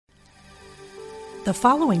The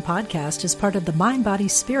following podcast is part of the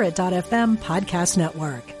MindBodySpirit.fm podcast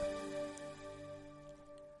network.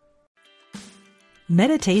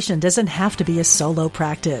 Meditation doesn't have to be a solo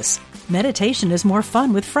practice. Meditation is more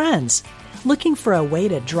fun with friends. Looking for a way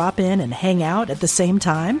to drop in and hang out at the same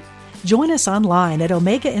time? Join us online at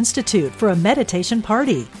Omega Institute for a meditation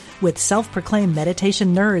party with self-proclaimed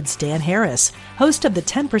meditation nerds Dan Harris, host of the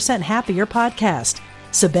 10% Happier podcast,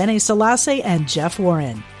 Sebene Selassie, and Jeff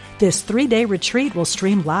Warren. This 3-day retreat will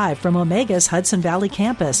stream live from Omega's Hudson Valley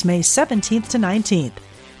campus May 17th to 19th.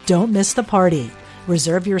 Don't miss the party.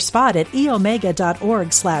 Reserve your spot at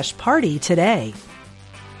eomega.org/party today.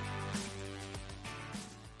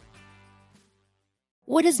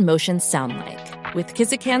 What does motion sound like? With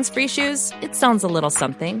Kizikans free shoes, it sounds a little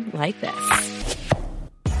something like this.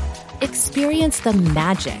 Experience the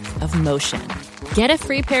magic of motion. Get a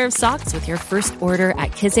free pair of socks with your first order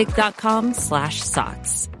at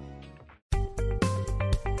kizik.com/socks.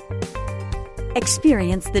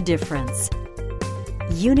 Experience the difference.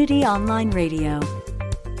 Unity Online Radio.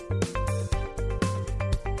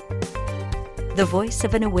 The voice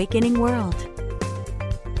of an awakening world.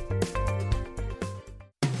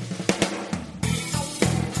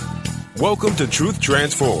 Welcome to Truth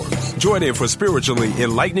Transforms. Join in for spiritually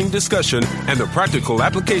enlightening discussion and the practical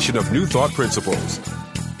application of new thought principles.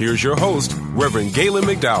 Here's your host, Reverend Galen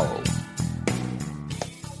McDowell.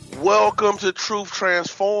 Welcome to Truth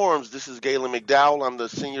Transforms. This is Galen McDowell. I'm the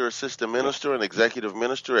Senior Assistant Minister and Executive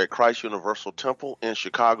Minister at Christ Universal Temple in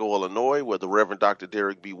Chicago, Illinois, where the Reverend Dr.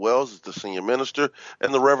 Derek B. Wells is the Senior Minister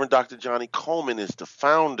and the Reverend Dr. Johnny Coleman is the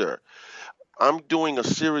founder. I'm doing a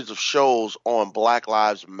series of shows on Black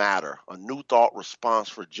Lives Matter, a new thought response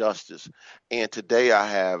for justice. And today I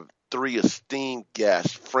have 3 esteemed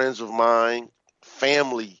guests, friends of mine,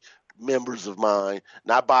 family members of mine,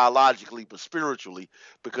 not biologically but spiritually,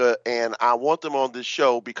 and I want them on this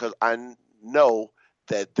show because I know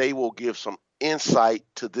that they will give some insight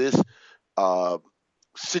to this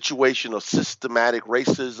situation of systematic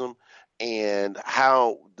racism and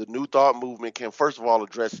how the New Thought movement can, first of all,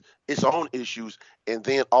 address its own issues and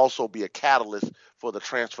then also be a catalyst for the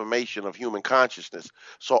transformation of human consciousness.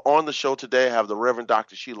 So on the show today, I have the Reverend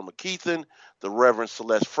Dr. Sheila McKeithen, the Reverend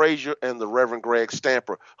Celeste Frazier, and the Reverend Greg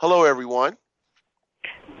Stamper. Hello, everyone.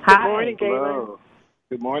 Hi. Good morning, Galen.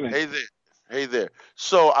 Good morning. Hey there. Hey there.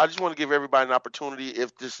 So I just want to give everybody an opportunity.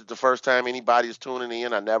 If this is the first time anybody is tuning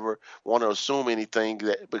in, I never want to assume anything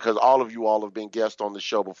because all of you all have been guests on the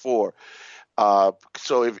show before.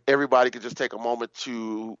 So if everybody could just take a moment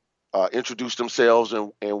to introduce themselves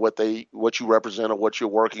and what you represent or what you're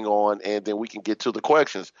working on, and then we can get to the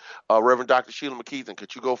questions. Reverend Dr. Sheila McKeithen,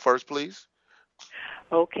 could you go first, please?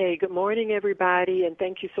 Okay, good morning, everybody, and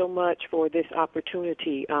thank you so much for this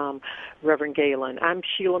opportunity, Reverend Galen. I'm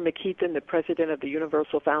Sheila McKeithen, the president of the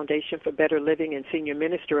Universal Foundation for Better Living and senior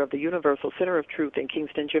minister of the Universal Center of Truth in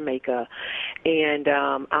Kingston, Jamaica. And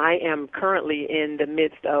I am currently in the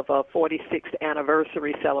midst of a 46th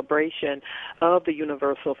anniversary celebration of the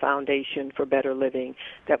Universal Foundation for Better Living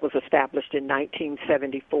that was established in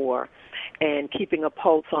 1974. And keeping a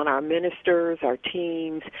pulse on our ministers, our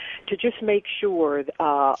teams, to just make sure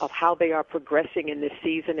of how they are progressing in this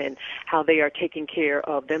season and how they are taking care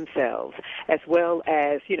of themselves, as well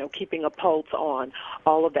as, keeping a pulse on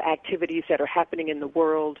all of the activities that are happening in the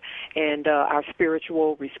world and our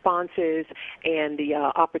spiritual responses and the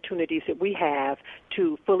opportunities that we have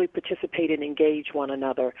to fully participate and engage one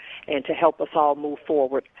another and to help us all move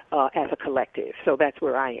forward as a collective. So that's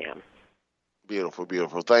where I am. Beautiful,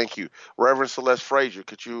 beautiful. Thank you. Reverend Celeste Frazier,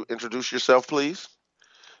 could you introduce yourself, please?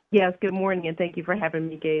 Yes, good morning, and thank you for having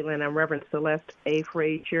me, Galen. I'm Reverend Celeste A.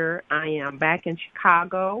 Frazier. I am back in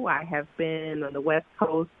Chicago. I have been on the West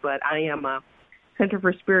Coast, but I am a Center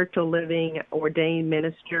for Spiritual Living ordained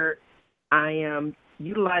minister. I am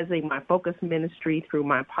utilizing my focus ministry through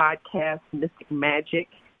my podcast, Mystic Magic,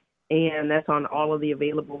 and that's on all of the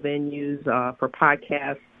available venues for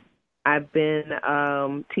podcasts. I've been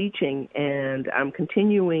teaching, and I'm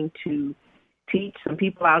continuing to teach some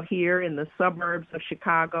people out here in the suburbs of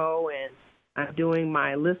Chicago, and I'm doing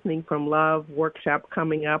my Listening from Love workshop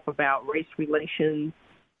coming up about race relations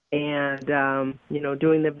and,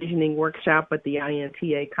 doing the visioning workshop at the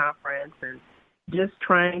INTA conference and just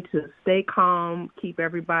trying to stay calm, keep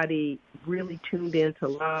everybody really tuned into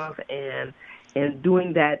love and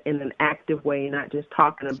doing that in an active way, not just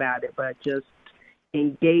talking about it, but just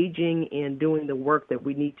engaging in doing the work that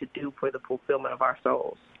we need to do for the fulfillment of our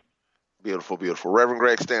souls. Beautiful, beautiful. Reverend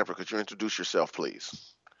Greg Stamper, could you introduce yourself,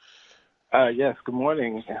 please? Yes, good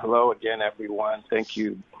morning. Hello again, everyone. Thank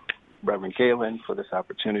you Reverend Galen for this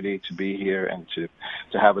opportunity to be here and to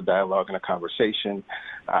have a dialogue and a conversation.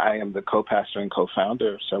 I am the co-pastor and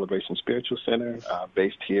co-founder of Celebration Spiritual Center,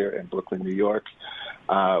 based here in Brooklyn, New York.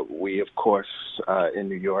 We, of course, in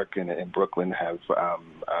New York and in Brooklyn have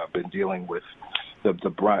been dealing with the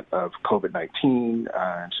brunt of COVID-19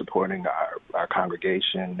 and supporting our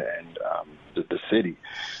congregation and the city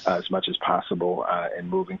as much as possible and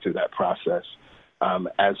moving through that process,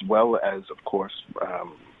 as well as, of course,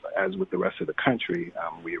 as with the rest of the country,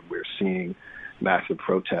 we're seeing massive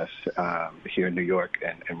protests here in New York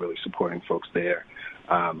and really supporting folks there.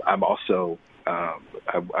 I'm also,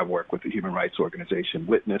 I work with the human rights organization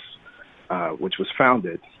Witness, which was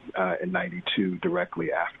founded in '92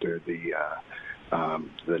 directly after the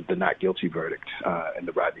not guilty verdict and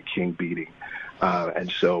the Rodney King beating.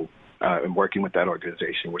 And so in working with that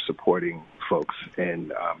organization, we're supporting folks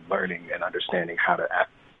in learning and understanding how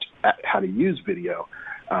to use video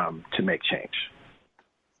to make change.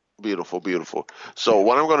 Beautiful, beautiful. So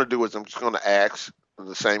what I'm going to do is I'm just going to ask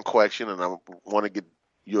the same question, and I want to get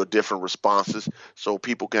your different responses so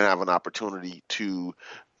people can have an opportunity to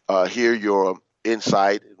hear your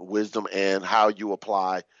insight, wisdom, and how you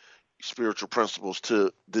apply spiritual principles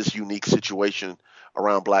to this unique situation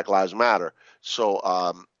around Black Lives Matter. So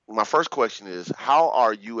my first question is, how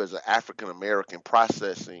are you as an African American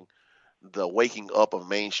processing the waking up of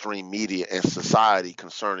mainstream media and society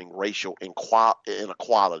concerning racial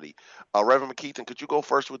inequality? Reverend McKeithen, could you go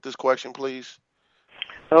first with this question, please?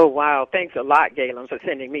 Oh, wow. Thanks a lot, Galen, for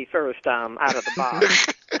sending me first out of the box.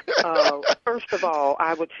 First of all,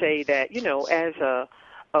 I would say that, as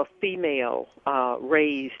a female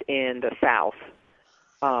raised in the South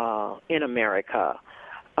in America,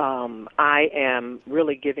 I am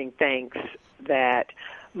really giving thanks that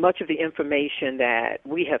much of the information that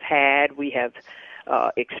we have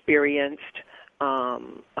experienced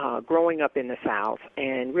growing up in the South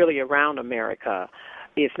and really around America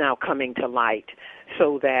is now coming to light,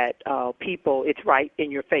 so that people, it's right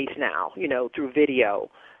in your face now, through video,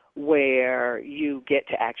 where you get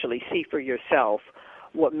to actually see for yourself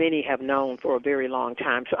what many have known for a very long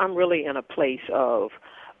time. So I'm really in a place of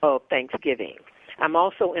thanksgiving. I'm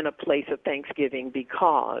also in a place of thanksgiving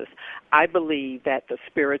because I believe that the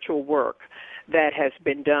spiritual work that has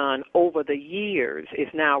been done over the years is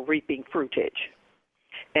now reaping fruitage,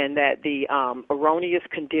 and that the erroneous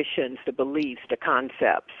conditions, the beliefs, the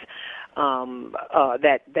concepts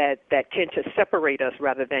that tend to separate us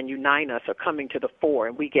rather than unite us are coming to the fore,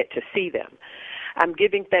 and we get to see them. I'm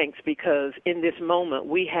giving thanks because in this moment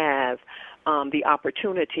we have the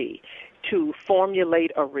opportunity to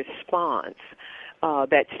formulate a response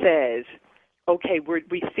that says, okay,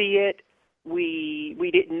 we see it,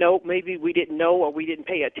 we didn't know, maybe we didn't know or we didn't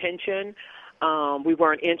pay attention, we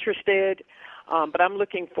weren't interested, but I'm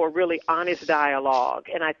looking for really honest dialogue,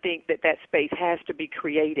 and I think that space has to be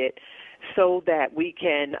created so that we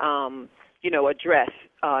can, address,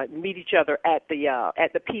 meet each other at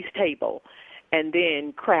the peace table, and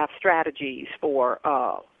then craft strategies for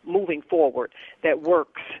moving forward that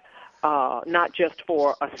works not just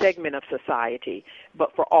for a segment of society,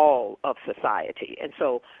 but for all of society. And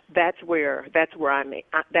so that's where I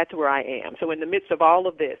am. So in the midst of all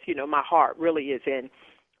of this, my heart really is in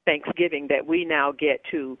thanksgiving that we now get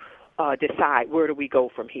to decide where do we go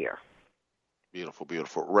from here. Beautiful,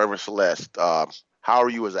 beautiful. Reverend Celeste, how are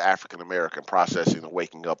you as an African American processing the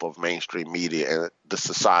waking up of mainstream media and the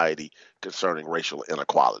society concerning racial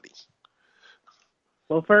inequality?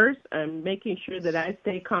 Well, first, I'm making sure that I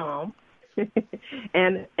stay calm,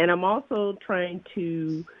 and I'm also trying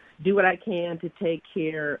to do what I can to take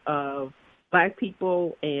care of Black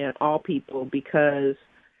people and all people, because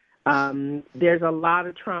there's a lot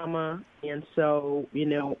of trauma, and so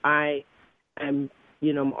I'm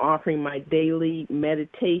offering my daily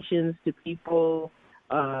meditations to people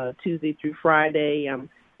Tuesday through Friday. I'm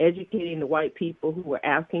educating the white people who are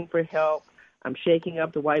asking for help. I'm shaking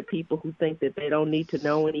up the white people who think that they don't need to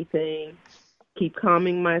know anything. Keep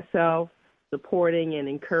calming myself, supporting and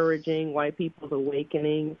encouraging white people's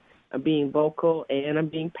awakening. I'm being vocal, and I'm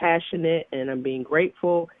being passionate, and I'm being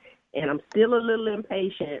grateful. And I'm still a little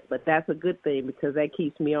impatient, but that's a good thing because that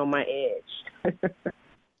keeps me on my edge.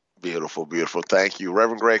 Beautiful, beautiful. Thank you.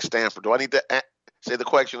 Reverend Greg Stanford, do I need to say the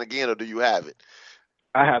question again, or do you have it?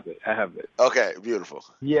 I have it. Okay, beautiful.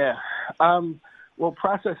 Yeah. Well,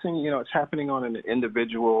 processing, it's happening on an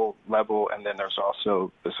individual level, and then there's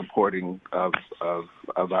also the supporting of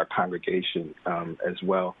our congregation as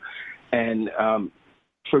well. And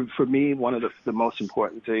for me, one of the most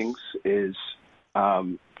important things is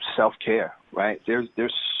self-care, right?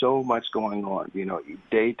 There's so much going on,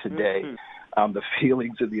 day to day. the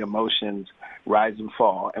feelings and the emotions rise and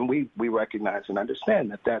fall. And we recognize and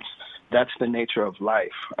understand that that's the nature of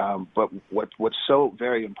life. But what's so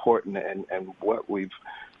very important and what we've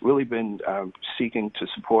really been seeking to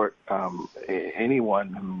support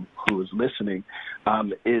anyone who is listening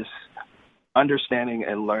is understanding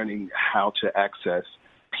and learning how to access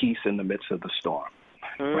peace in the midst of the storm,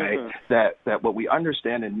 right? That what we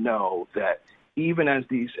understand and know that even as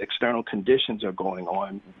these external conditions are going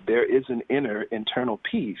on, there is an internal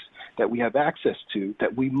peace that we have access to,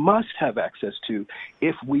 that we must have access to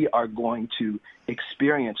if we are going to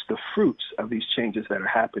experience the fruits of these changes that are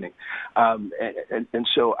happening. And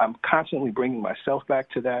so I'm constantly bringing myself back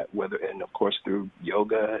to that, and of course through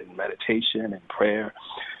yoga and meditation and prayer.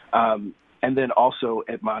 And then also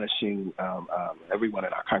admonishing everyone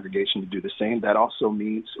in our congregation to do the same. That also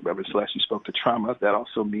means, Reverend Celeste, you spoke to trauma. That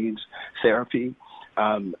also means therapy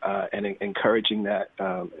and encouraging that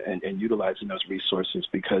and utilizing those resources.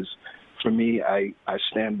 Because for me, I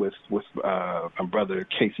stand with my brother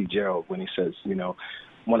Casey Gerald when he says,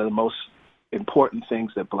 one of the most important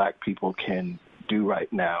things that Black people can do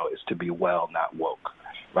right now is to be well, not woke,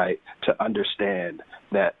 right? To understand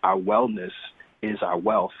that our wellness is our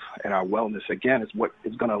wealth, and our wellness, again, is what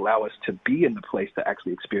is going to allow us to be in the place to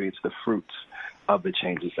actually experience the fruits of the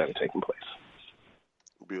changes that are taking place.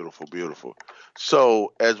 Beautiful, beautiful.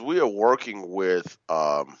 So as we are working with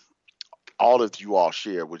all of you all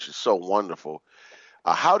share, which is so wonderful,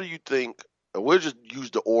 how do you think, we'll just use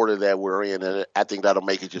the order that we're in, and I think that'll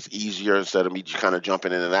make it just easier instead of me just kind of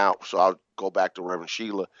jumping in and out. So I'll go back to Reverend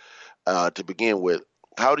Sheila to begin with.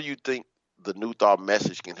 How do you think the New Thought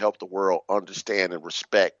message can help the world understand and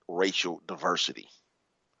respect racial diversity?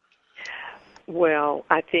 Well,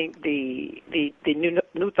 I think the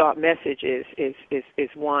New Thought message is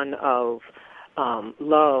one of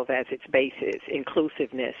love as its basis,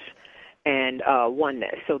 inclusiveness, and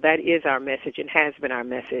oneness. So that is our message and has been our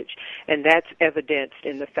message, and that's evidenced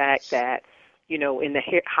in the fact that, in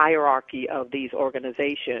the hierarchy of these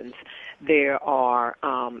organizations, there's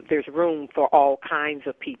room for all kinds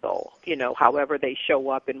of people, however they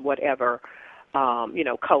show up in whatever,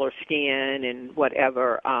 color, skin, and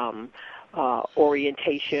whatever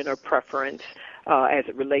orientation or preference as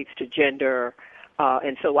it relates to gender.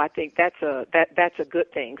 And so I think that's a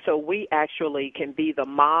good thing. So we actually can be the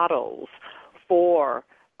models for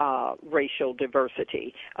racial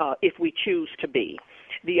diversity if we choose to be.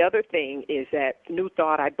 The other thing is that New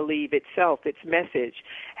Thought, I believe itself, its message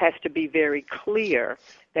has to be very clear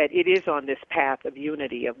that it is on this path of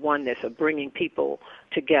unity, of oneness, of bringing people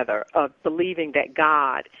together, of believing that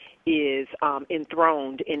God is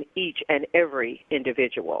enthroned in each and every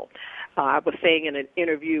individual. I was saying in an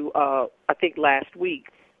interview, I think last week,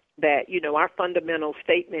 that, our fundamental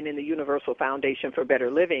statement in the Universal Foundation for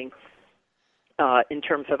Better Living, in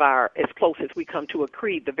terms of as close as we come to a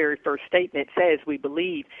creed, the very first statement says we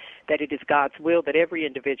believe that it is God's will that every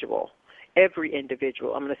individual,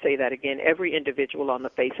 I'm going to say that again, every individual on the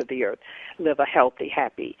face of the earth live a healthy,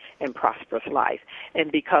 happy, and prosperous life.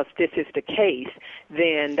 And because this is the case,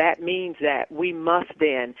 then that means that we must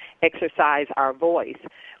then exercise our voice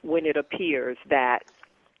when it appears that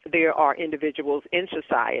there are individuals in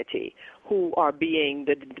society who are being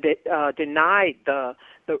denied the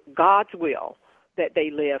God's will that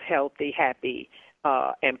they live healthy, happy,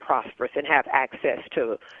 and prosperous and have access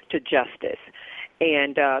to justice.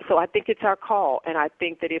 And so I think it's our call, and I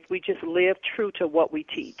think that if we just live true to what we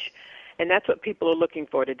teach, and that's what people are looking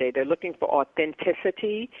for today. They're looking for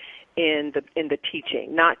authenticity in the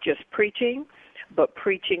teaching, not just preaching, but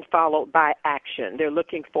preaching followed by action. They're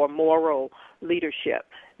looking for moral leadership,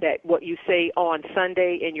 that what you say on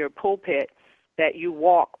Sunday in your pulpit, that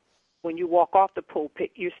when you walk off the pulpit,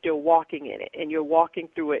 you're still walking in it, and you're walking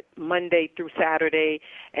through it Monday through Saturday,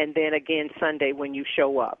 and then again Sunday when you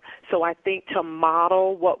show up. So I think to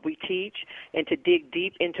model what we teach and to dig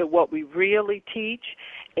deep into what we really teach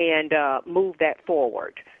and move that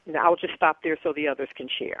forward. And I'll just stop there so the others can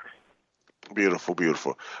share. Beautiful,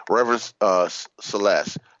 beautiful. Reverend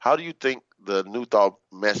Celeste, how do you think the New Thought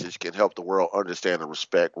message can help the world understand and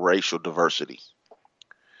respect racial diversity?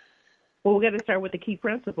 Well, we got to start with the key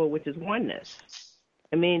principle, which is oneness.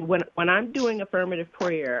 I mean, when I'm doing affirmative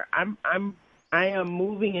prayer, I am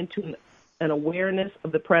moving into an awareness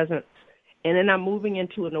of the presence, and then I'm moving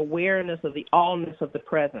into an awareness of the allness of the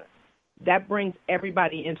presence. That brings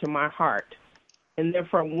everybody into my heart, and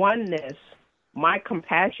therefore oneness. My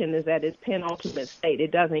compassion is at its penultimate state.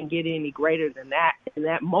 It doesn't get any greater than that in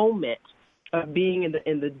that moment of being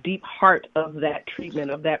in the deep heart of that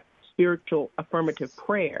treatment, of that spiritual affirmative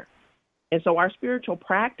prayer. And so our spiritual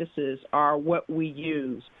practices are what we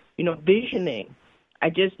use visioning. I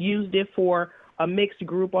just used it for a mixed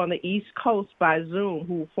group on the East Coast by Zoom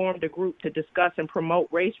who formed a group to discuss and promote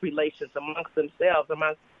race relations amongst themselves,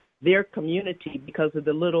 amongst their community, because of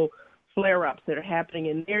the little flare-ups that are happening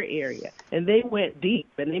in their area. And they went deep,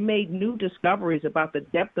 and they made new discoveries about the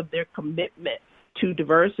depth of their commitment to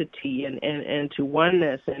diversity and to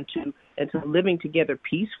oneness and to living together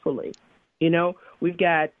peacefully. We've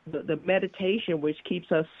got the meditation, which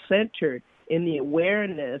keeps us centered in the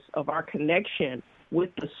awareness of our connection with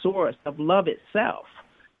the source of love itself.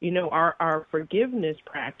 Our forgiveness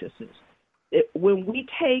practices. When we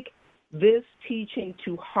take this teaching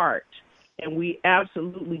to heart and we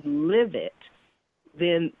absolutely live it,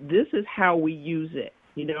 then this is how we use it.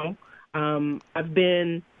 I've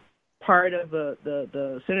been part of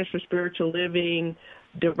the Centers for Spiritual Living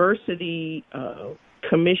Diversity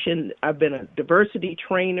Commission. I've been a diversity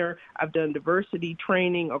trainer. I've done diversity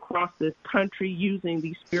training across this country using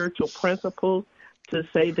these spiritual principles to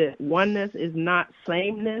say that oneness is not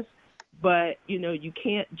sameness, but, you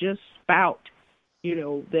can't just spout,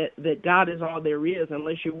 that God is all there is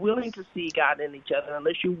unless you're willing to see God in each other,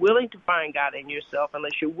 unless you're willing to find God in yourself,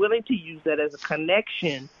 unless you're willing to use that as a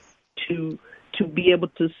connection to be able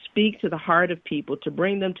to speak to the heart of people, to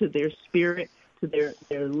bring them to their spirit, to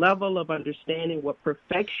their level of understanding what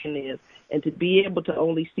perfection is, and to be able to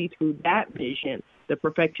only see through that vision the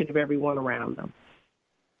perfection of everyone around them.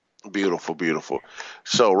 Beautiful, beautiful.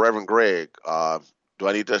 So, Reverend Greg, do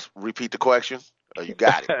I need to repeat the question? You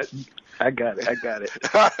got it. I got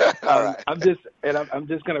it. All right. I'm just going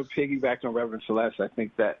to piggyback on Reverend Celeste. I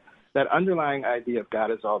think that underlying idea of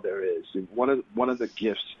God is all there is. One of the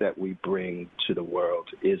gifts that we bring to the world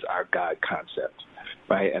is our God concept,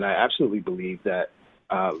 right? And I absolutely believe that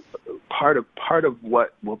part of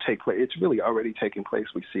what will take place, it's really already taking place.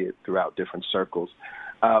 We see it throughout different circles,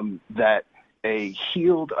 that a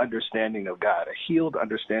healed understanding of God, a healed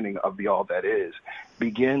understanding of the all that is,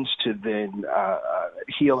 begins to then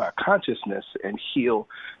heal our consciousness and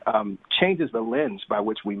changes the lens by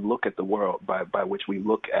which we look at the world, by which we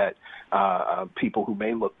look at people who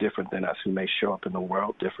may look different than us, who may show up in the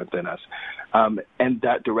world different than us. And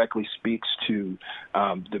that directly speaks to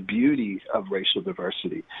the beauty of racial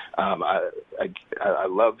diversity. I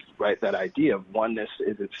love, that idea of oneness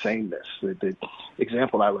is its sameness. The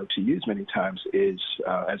example I love to use many times is,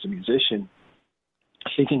 as a musician,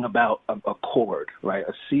 thinking about a chord, right?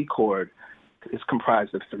 A C chord is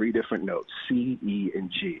comprised of three different notes, C, E,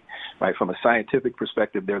 and G, right? From a scientific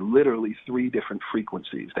perspective, they're literally three different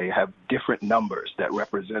frequencies. They have different numbers that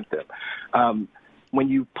represent them. When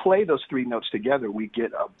you play those three notes together, we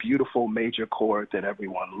get a beautiful major chord that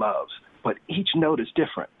everyone loves, but each note is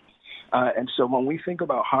different. And so when we think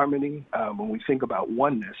about harmony, when we think about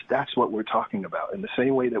oneness, that's what we're talking about. In the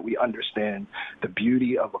same way that we understand the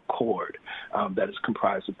beauty of a chord that is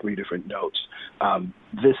comprised of three different notes,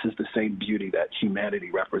 this is the same beauty that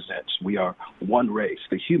humanity represents. We are one race,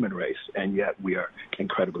 the human race, and yet we are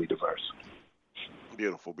incredibly diverse.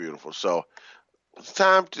 Beautiful, beautiful. So it's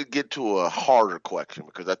time to get to a harder question,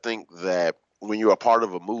 because I think that when you're a part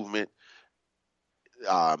of a movement,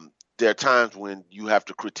 there are times when you have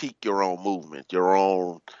to critique your own movement, your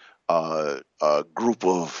own group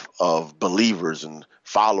of believers and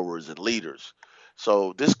followers and leaders.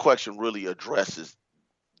 So this question really addresses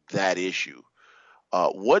that issue.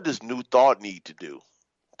 What does New Thought need to do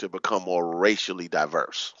to become more racially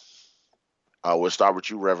diverse? We'll start with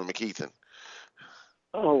you, Reverend McKeithen.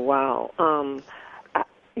 Oh, wow.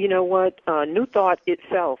 You know what? New Thought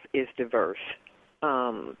itself is diverse.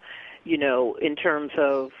 In terms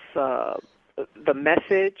of the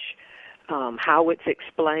message, how it's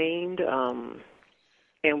explained,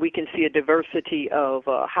 and we can see a diversity of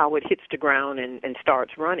how it hits the ground and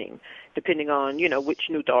starts running, depending on, which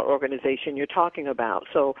New Thought organization you're talking about.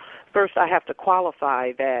 So first I have to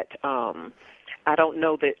qualify that I don't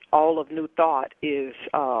know that all of New Thought is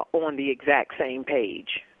on the exact same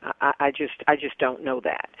page. I just don't know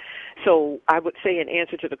that. So I would say, in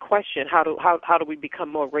answer to the question, how do we become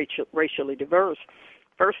more racially diverse?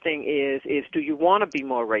 First thing is do you want to be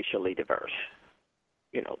more racially diverse?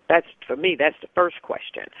 That's, for me, that's the first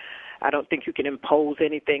question. I don't think you can impose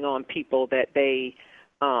anything on people that they,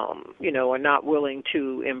 are not willing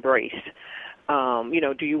to embrace.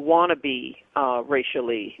 Do you want to be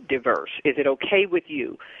racially diverse? Is it okay with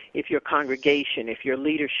you if your congregation, if your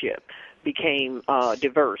leadership became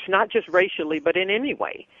diverse, not just racially, but in any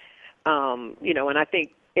way? And I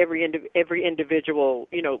think every individual,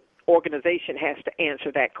 organization has to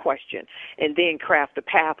answer that question and then craft a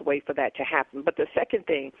pathway for that to happen. But the second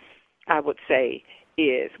thing I would say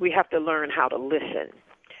is we have to learn how to listen.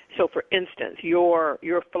 So, for instance, your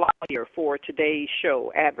flyer for today's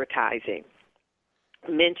show, advertising,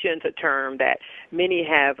 mentions a term that many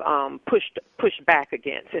have pushed back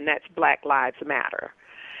against, and that's Black Lives Matter.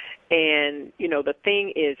 And the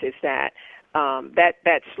thing is that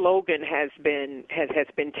that slogan has been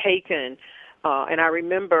taken, and I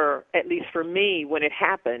remember, at least for me, when it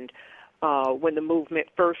happened, when the movement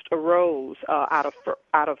first arose out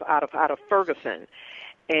of Ferguson,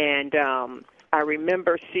 and I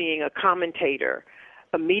remember seeing a commentator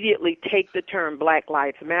immediately take the term Black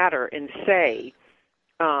Lives Matter and say,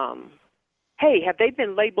 hey, have they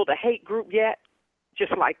been labeled a hate group yet?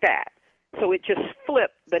 Just like that. So it just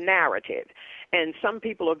flipped the narrative. And some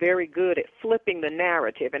people are very good at flipping the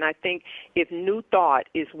narrative. And I think if New Thought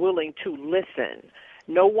is willing to listen,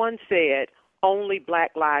 no one said only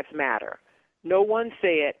Black Lives Matter. No one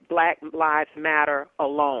said Black Lives Matter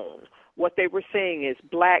alone. What they were saying is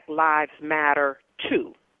Black Lives Matter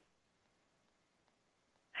too.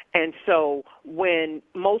 And so when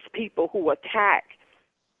most people who attack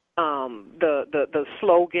the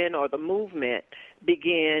slogan or the movement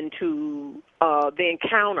begin to the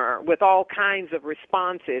encounter with all kinds of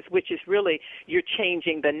responses, which is really you're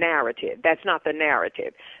changing the narrative. That's not the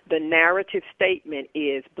narrative. The narrative statement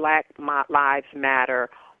is Black Lives Matter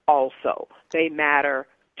also. They matter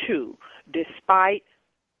too. Despite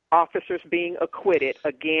officers being acquitted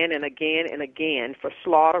again and again and again for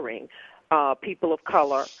slaughtering people of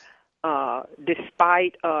color,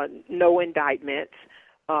 despite no indictments,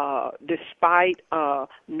 despite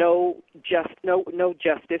no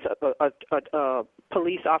justice,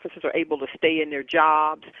 police officers are able to stay in their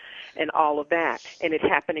jobs and all of that. And it's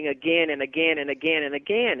happening again and again and again and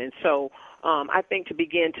again. And so I think to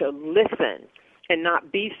begin to listen and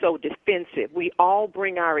not be so defensive. We all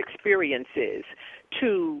bring our experiences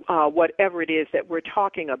to whatever it is that we're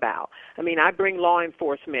talking about. I mean, I bring law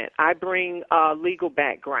enforcement. I bring legal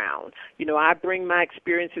background. I bring my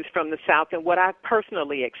experiences from the South and what I've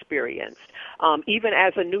personally experienced, even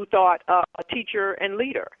as a New Thought teacher and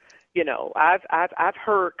leader. I've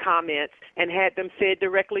heard comments and had them said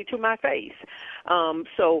directly to my face.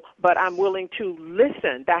 But I'm willing to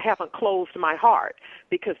listen. I haven't closed my heart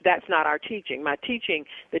because that's not our teaching.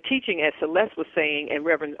 The teaching, as Celeste was saying and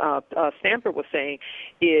Reverend Stanford was saying,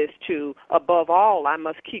 is to, above all, I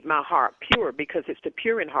must keep my heart pure because it's the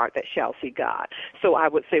pure in heart that shall see God. So I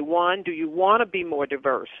would say, one, do you want to be more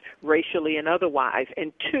diverse racially and otherwise?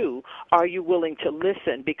 And two, are you willing to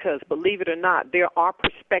listen? Because believe it or not, there are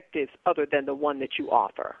perspectives other than the one that you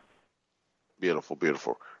offer. Beautiful,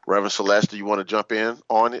 beautiful. Reverend Celeste, do you want to jump in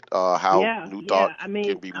on it? New Thought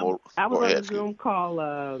can be more. I was on a Zoom call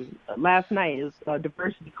last night. It was a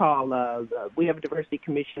diversity call. We have a diversity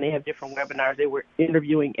commission. They have different webinars. They were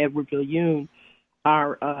interviewing Edward Viljoen,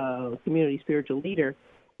 our community spiritual leader,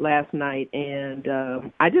 last night, and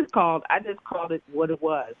I just called it what it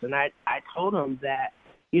was, and I told him that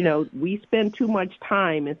we spend too much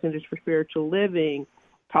time in Centers for Spiritual Living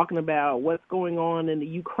talking about what's going on in the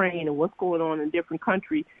Ukraine and what's going on in different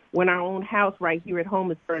countries when our own house right here at home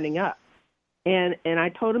is burning up. And I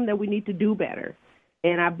told him that we need to do better.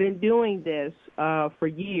 And I've been doing this for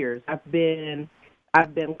years. I've been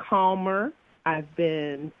calmer. I've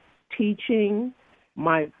been teaching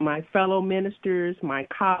my fellow ministers, my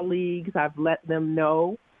colleagues. I've let them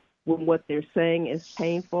know when what they're saying is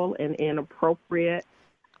painful and inappropriate.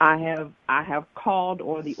 I have called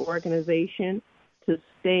on the organization to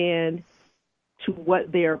stand to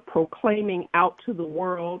what they're proclaiming out to the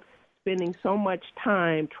world, spending so much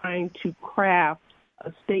time trying to craft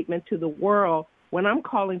a statement to the world when I'm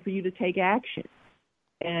calling for you to take action.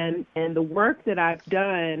 And the work that I've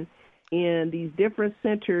done in these different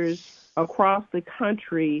centers across the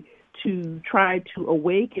country to try to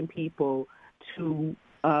awaken people to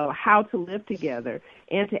how to live together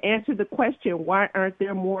and to answer the question, why aren't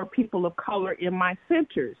there more people of color in my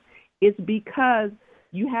centers? It's because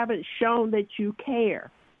you haven't shown that you care.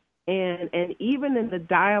 And even in the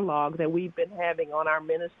dialogue that we've been having on our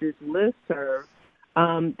ministers' listserv,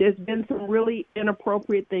 there's been some really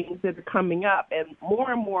inappropriate things that are coming up, and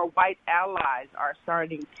more white allies are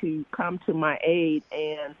starting to come to my aid,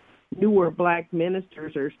 and newer black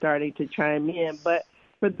ministers are starting to chime in. But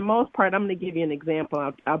for the most part, I'm going to give you an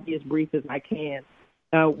example. I'll be as brief as I can.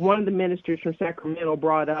 One of the ministers from Sacramento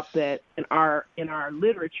brought up that in our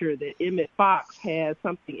literature that Emmett Fox has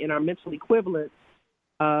something in our mental equivalence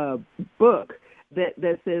book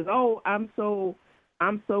that says, "Oh, I'm so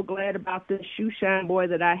glad about this shoe shine boy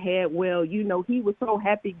that I had. Well, he was so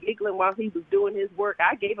happy giggling while he was doing his work.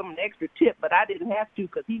 I gave him an extra tip, but I didn't have to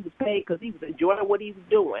because he was paid because he was enjoying what he was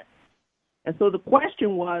doing." And so the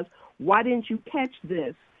question was, why didn't you catch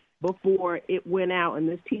this before it went out and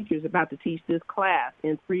this teacher is about to teach this class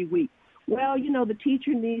in 3 weeks. Well, the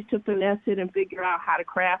teacher needs to finesse it and figure out how to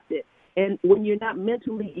craft it. And when you're not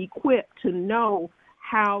mentally equipped to know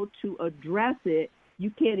how to address it,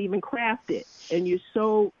 you can't even craft it. And you're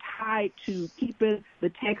so tied to keeping the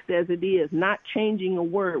text as it is, not changing a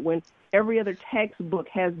word when every other textbook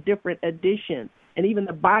has different editions. And even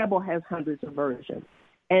the Bible has hundreds of versions.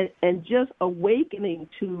 And just awakening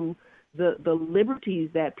to the liberties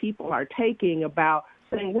that people are taking about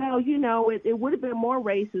saying, well, it would have been more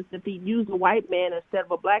racist if he used a white man instead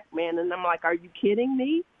of a black man. And I'm like, are you kidding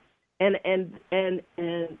me? And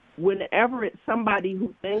whenever it's somebody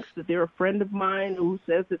who thinks that they're a friend of mine, who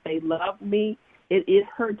says that they love me, it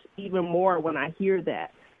hurts even more when I hear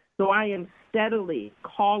that. So I am steadily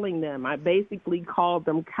calling them. I basically called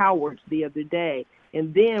them cowards the other day.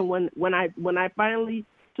 And then when I finally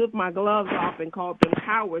took my gloves off and called them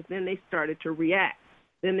cowards, then they started to react.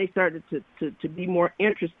 Then they started to be more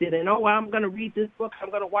interested in, I'm going to read this book, I'm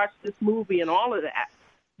going to watch this movie and all of that.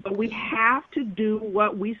 But we have to do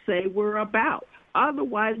what we say we're about.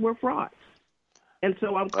 Otherwise, we're frauds. And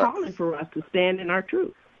so I'm calling for us to stand in our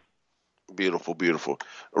truth. Beautiful, beautiful.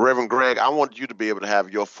 Reverend Greg, I want you to be able to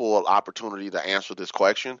have your full opportunity to answer this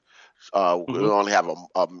question. We only have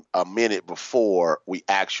a minute before we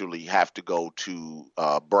actually have to go to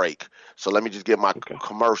break. So let me just give my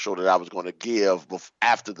commercial that I was going to give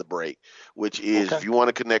after the break, which is if you want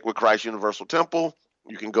to connect with Christ Universal Temple,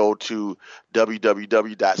 you can go to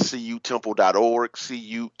www.cutemple.org,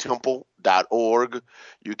 cutemple.org.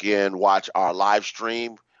 You can watch our live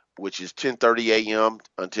stream, which is 10:30 a.m.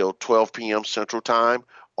 until 12 p.m. Central Time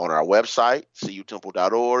on our website,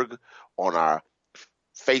 cutemple.org, on our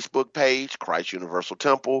Facebook page, Christ Universal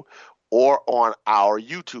Temple, or on our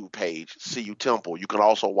YouTube page, CU Temple. You can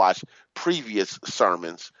also watch previous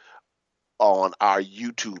sermons on our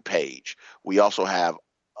YouTube page. We also have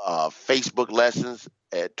Facebook lessons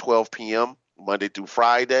at 12 p.m. Monday through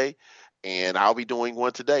Friday, and I'll be doing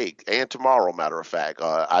one today and tomorrow, matter of fact.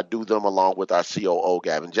 I do them along with our COO,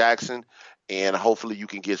 Gavin Jackson, and hopefully you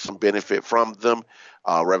can get some benefit from them.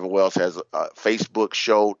 Reverend Wells has a Facebook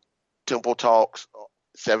show, Temple Talks,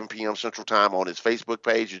 7 p.m. Central Time on his Facebook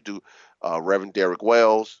page. You do Reverend Derek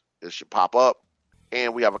Wells. It should pop up.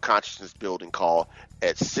 And we have a consciousness building call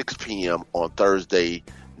at 6 p.m. on Thursday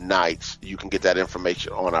nights. You can get that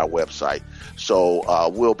information on our website. So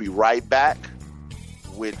we'll be right back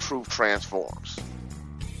with Truth Transforms.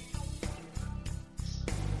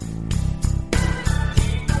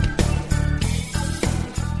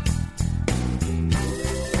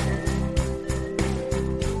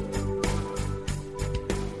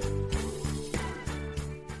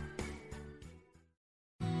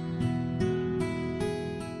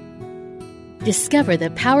 Discover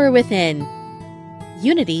the power within.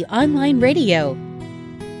 Unity Online Radio.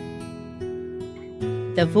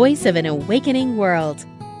 The voice of an awakening world.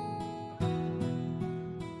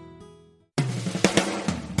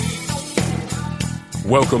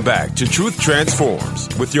 Welcome back to Truth Transforms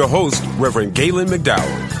with your host, Reverend Galen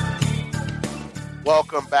McDowell.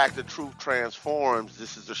 Welcome back to Truth Transforms.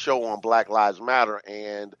 This is the show on Black Lives Matter,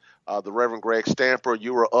 and the Reverend Greg Stamper,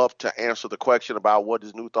 you were up to answer the question about what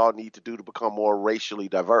does New Thought need to do to become more racially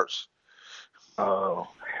diverse. Oh,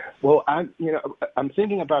 well, I'm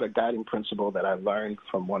thinking about a guiding principle that I learned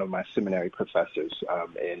from one of my seminary professors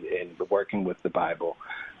in working with the Bible,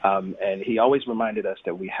 and he always reminded us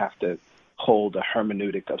that we have to hold a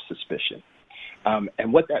hermeneutic of suspicion,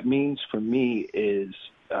 and what that means for me is,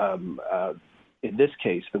 in this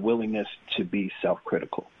case, the willingness to be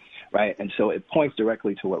self-critical. Right. And so it points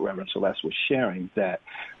directly to what Reverend Celeste was sharing, that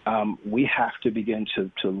we have to begin to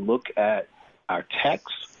look at our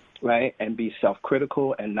texts, right, and be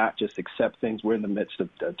self-critical and not just accept things. We're in the midst of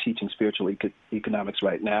teaching spiritual economics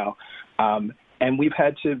right now. And we've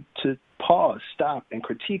had to pause, stop, and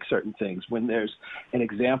critique certain things when there's an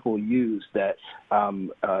example used that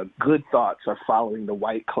good thoughts are following the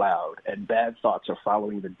white cloud and bad thoughts are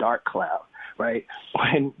following the dark cloud, right?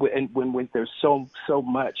 When there's so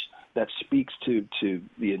much that speaks to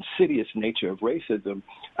the insidious nature of racism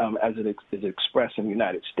as it is expressed in the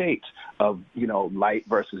United States of, light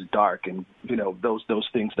versus dark, and, those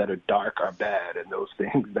things that are dark are bad and those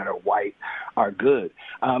things that are white are good.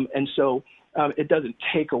 And so it doesn't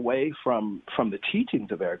take away from the teachings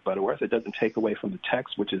of Eric Butterworth. It doesn't take away from the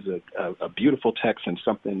text, which is a beautiful text and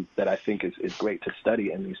something that I think is great to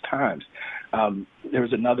study in these times. There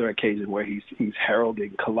was another occasion where he's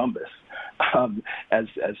heralding Columbus as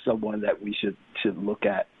someone that we should look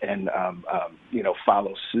at and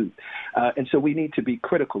follow suit. And so we need to be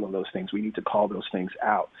critical of those things. We need to call those things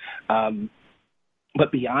out.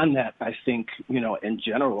 But beyond that, I think, in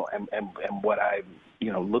general, and what I'm,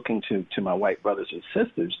 looking to my white brothers and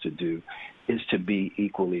sisters to do is to be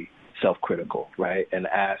equally self-critical, right? And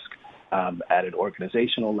ask at an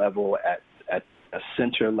organizational level, at a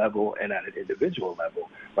center level, and at an individual level,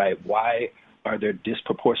 right? Why are there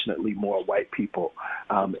disproportionately more white people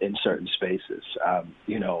in certain spaces?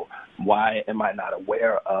 Why am I not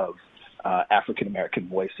aware of African-American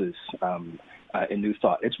voices in New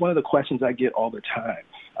Thought? It's one of the questions I get all the time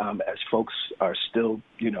as folks are still,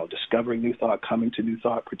 discovering New Thought, coming to New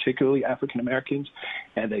Thought, particularly African-Americans,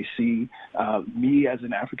 and they see me as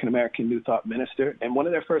an African-American New Thought minister. And one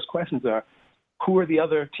of their first questions are, who are the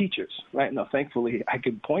other teachers, right? Now, thankfully, I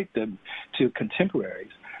can point them to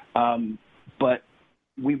contemporaries. But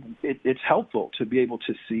it's helpful to be able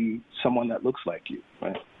to see someone that looks like you,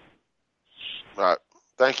 right? Right.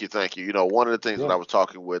 Thank you. One of the things that I was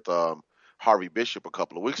talking with Harvey Bishop a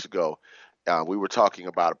couple of weeks ago, we were talking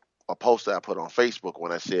about a post that I put on Facebook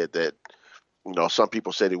when I said that, some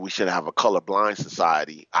people say that we should have a colorblind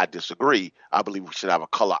society. I disagree. I believe we should have a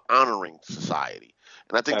color honoring society.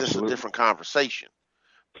 And I think This is a different conversation.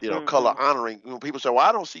 Color honoring, people say, well,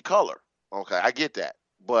 I don't see color. Okay, I get that.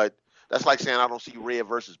 But that's like saying I don't see red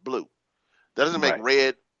versus blue. That doesn't make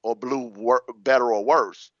red or blue better or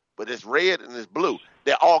worse, but it's red and it's blue.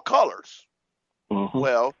 They're all colors. Mm-hmm.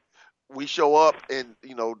 Well, we show up and,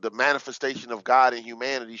 the manifestation of God and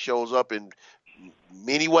humanity shows up in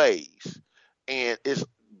many ways. And it's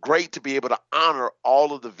great to be able to honor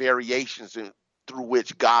all of the variations through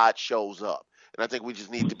which God shows up. And I think we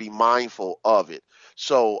just need to be mindful of it.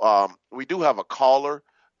 So we do have a caller,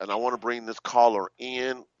 and I want to bring this caller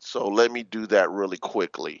in. So let me do that really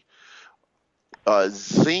quickly.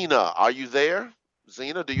 Zena, are you there?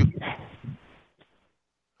 Zena, do you?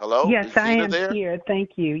 Hello? Yes, I am there? Here.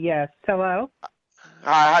 Thank you. Yes. Hello?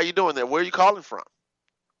 Hi, how you doing there? Where are you calling from?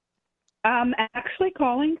 I'm actually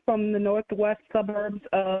calling from the northwest suburbs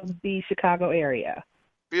of the Chicago area.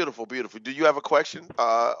 Beautiful. Do you have a question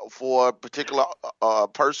for a particular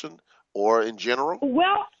person or in general?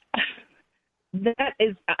 Well,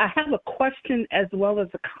 I have a question as well as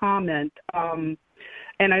a comment, and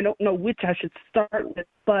I don't know which I should start with,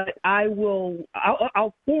 but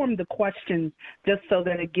I'll form the question just so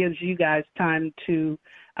that it gives you guys time to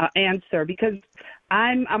answer, because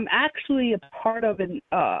I'm actually a part of an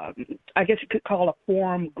I guess you could call a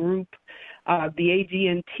forum group. The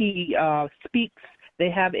AGNT speaks. They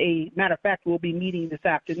have matter of fact, we'll be meeting this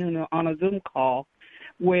afternoon on a Zoom call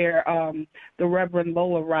where the Reverend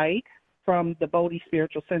Lola Wright from the Bodhi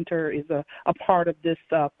Spiritual Center is a part of this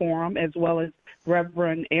forum, as well as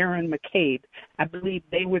Reverend Aaron McCabe. I believe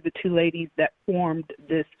they were the two ladies that formed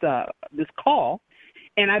this call.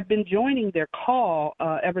 And I've been joining their call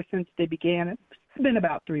ever since they began. It's been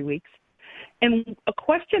about 3 weeks. And a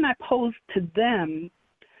question I posed to them,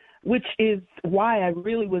 which is why I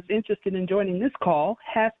really was interested in joining this call,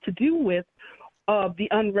 has to do with the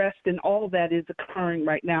unrest and all that is occurring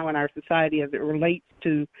right now in our society as it relates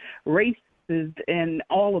to races and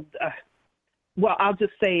all of I'll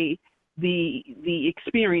just say the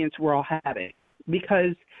experience we're all having.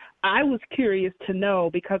 Because I was curious to know,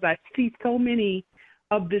 because I see so many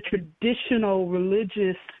of the traditional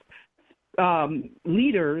religious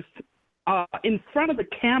leaders in front of the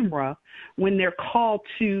camera when they're called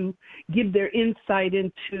to give their insight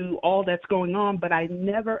into all that's going on, but I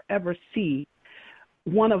never, ever see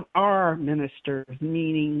one of our ministers,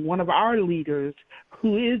 meaning one of our leaders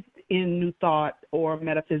who is in New Thought or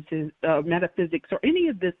metaphysics or any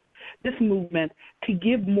of this movement, to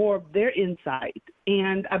give more of their insight.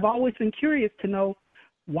 And I've always been curious to know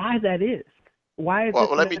why that is. Why is this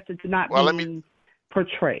message not being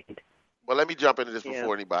portrayed? Well, let me jump into this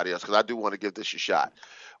before anybody else, because I do want to give this a shot.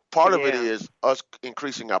 Part of it is us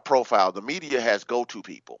increasing our profile. The media has go-to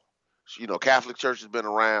people. Catholic Church has been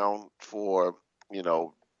around for,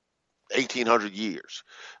 1,800 years.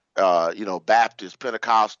 Baptist,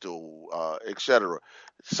 Pentecostal, etc.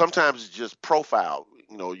 Sometimes it's just profile.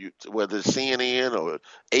 Whether it's CNN or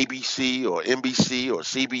ABC or NBC or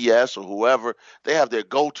CBS or whoever, they have their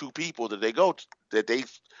go-to people that they call,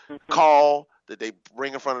 that they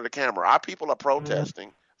bring in front of the camera. Our people are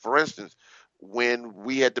protesting. For instance, when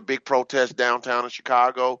we had the big protest downtown in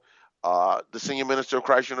Chicago, the senior minister of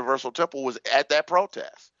Christ Universal Temple was at that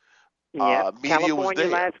protest. Yeah, media California was there.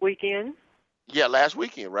 last weekend. Yeah, last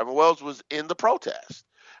weekend. Reverend Wells was in the protest.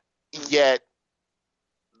 Yet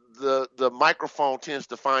the microphone tends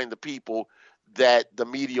to find the people that the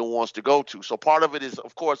media wants to go to. So part of it is,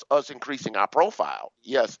 of course, us increasing our profile.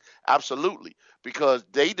 Yes, absolutely. Because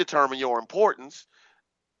they determine your importance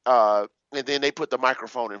and then they put the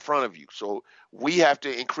microphone in front of you. So we have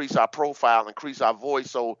to increase our profile, increase our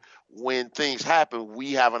voice, so when things happen,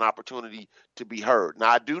 we have an opportunity to be heard. Now,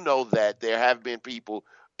 I do know that there have been people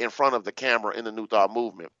in front of the camera in the New Thought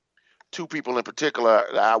movement. Two people in particular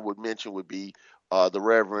that I would mention would be the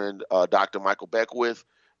Reverend Dr. Michael Beckwith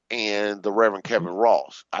and the Reverend Kevin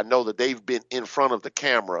Ross. I know that they've been in front of the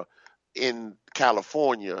camera in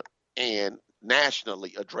California and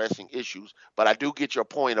nationally addressing issues, but I do get your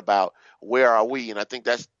point about where are we, and I think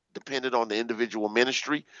that's dependent on the individual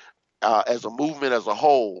ministry. As a movement as a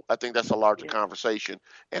whole, I think that's a larger conversation,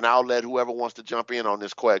 and I'll let whoever wants to jump in on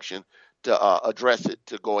this question to address it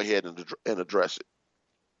to go ahead and address it.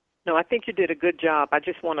 No, I think you did a good job. I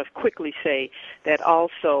just want to quickly say that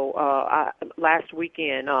also last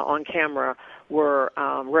weekend on camera were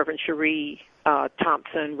Reverend Cherie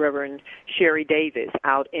Thompson, Reverend Sherry Davis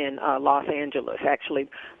out in Los Angeles, actually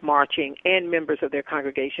marching, and members of their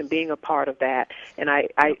congregation being a part of that. And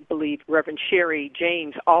I believe Reverend Sherry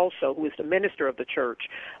James also, who is the minister of the church,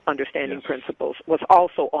 Understanding Principles, was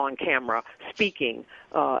also on camera speaking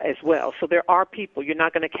as well. So there are people. You're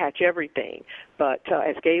not going to catch everything. But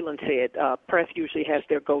as Galen said, press usually has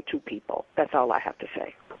their go-to people. That's all I have to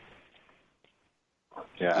say.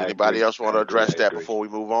 Yeah, anybody else want to address that before we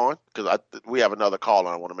move on? Because we have another caller.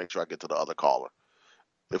 I want to make sure I get to the other caller.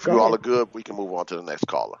 If you all are good, we can move on to the next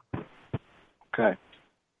caller. Okay.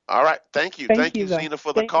 All right. Thank you. Thank you, Zena,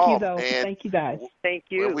 for the call. And thank you, guys. Thank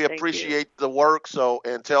you. We appreciate the work. So,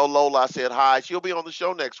 and tell Lola I said hi. She'll be on the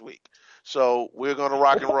show next week. So we're going to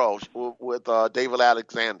rock and roll with David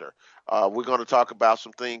Alexander. We're going to talk about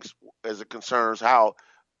some things as it concerns how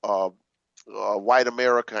white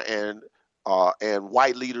America and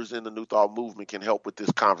white leaders in the New Thought movement can help with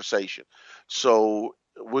this conversation. So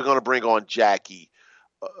we're going to bring on Jackie.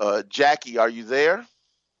 Jackie, are you there?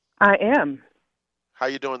 I am. How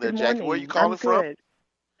you doing there, Good Jackie? morning. Where are you calling from? Good.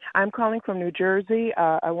 I'm calling from New Jersey.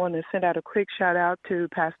 I want to send out a quick shout out to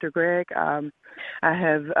Pastor Greg. I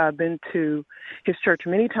have been to his church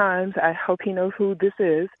many times. I hope he knows who this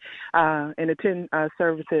is, and attend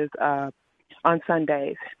services on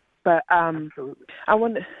Sundays. But I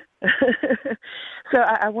want to. So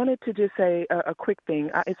I wanted to just say a quick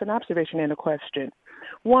thing. It's an observation and a question.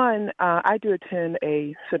 One, I do attend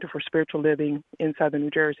a Center for Spiritual Living in Southern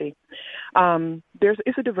New Jersey.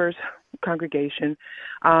 It's a diverse congregation.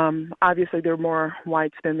 Obviously, there are more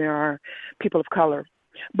whites than there are people of color.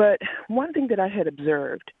 But one thing that I had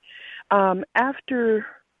observed, after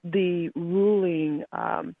the ruling,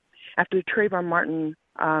 after Trayvon Martin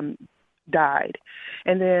died,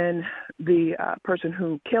 and then the person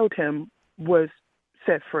who killed him was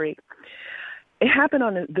set free. It happened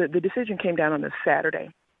on the decision came down on a Saturday.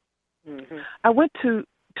 Mm-hmm. I went to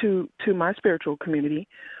my spiritual community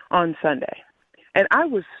on Sunday, and I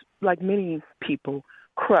was, like many people,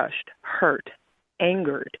 crushed, hurt,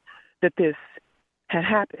 angered that this had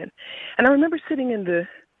happened. And I remember sitting in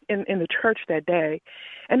the church that day,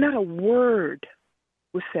 and not a word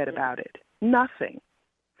was said about it. Nothing.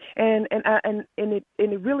 And it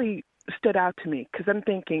really stood out to me, because I'm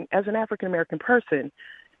thinking, as an African American person,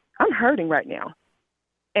 I'm hurting right now,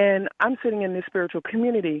 and I'm sitting in this spiritual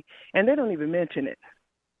community, and they don't even mention it.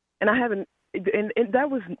 And I haven't. And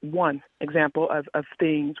that was one example of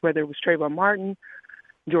things, whether it was Trayvon Martin,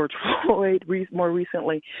 George Floyd, more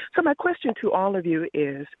recently. So my question to all of you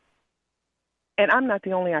is, and I'm not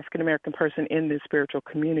the only African American person in this spiritual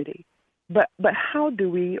community, but how do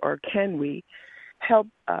we, or can we, help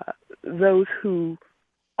those who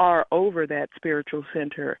are over that spiritual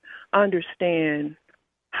center understand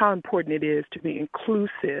how important it is to be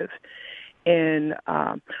inclusive in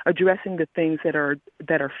addressing the things that are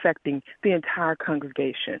affecting the entire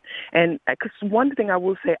congregation? And because one thing I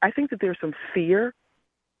will say, I think that there's some fear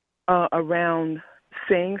around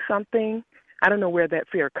saying something. I don't know where that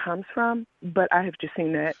fear comes from, but I have just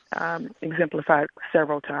seen that exemplified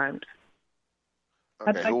several times.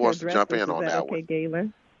 Okay, who wants to jump in on that one? Okay,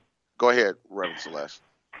 Galen. Go ahead, Reverend Celeste.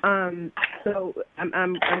 So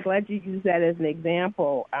I'm glad you used that as an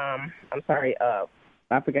example. I'm sorry, I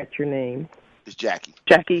forgot your name. It's Jackie.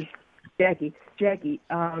 Jackie.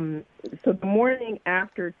 So the morning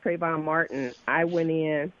after Trayvon Martin, I went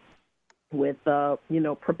in with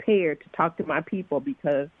prepared to talk to my people,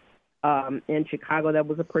 because in Chicago that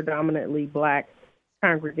was a predominantly black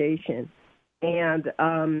congregation, and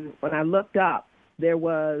when I looked up, there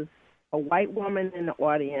was a white woman in the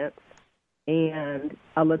audience and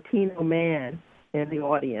a Latino man in the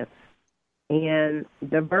audience. And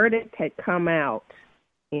the verdict had come out,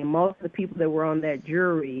 and most of the people that were on that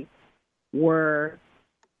jury were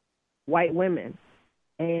white women.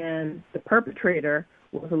 And the perpetrator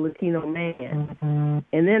was a Latino man.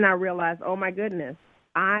 And then I realized, oh my goodness,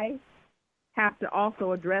 I have to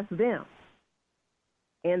also address them.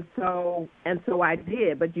 And so I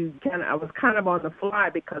did, but I was kind of on the fly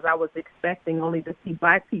because I was expecting only to see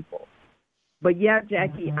black people. But yeah,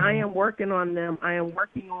 Jackie, I am working on them. I am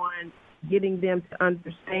working on getting them to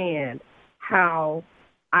understand how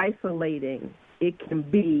isolating it can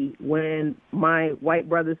be when my white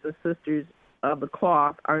brothers and sisters of the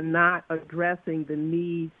cloth are not addressing the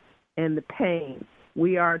needs and the pain.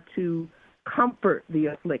 We are to comfort the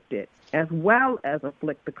afflicted as well as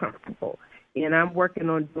afflict the comfortable. And I'm working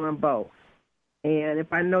on doing both. And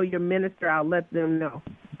if I know your minister, I'll let them know.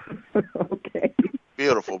 Okay.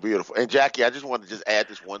 Beautiful, beautiful. And Jackie, I just want to just add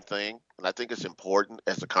this one thing, and I think it's important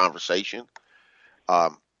as a conversation.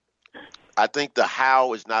 I think the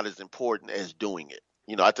how is not as important as doing it.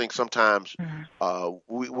 You know, I think sometimes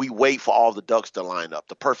we wait for all the ducks to line up,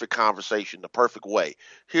 the perfect conversation, the perfect way.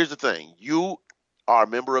 Here's the thing. You are a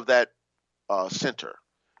member of that center.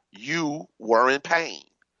 You were in pain.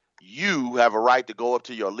 You have a right to go up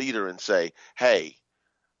to your leader and say, hey,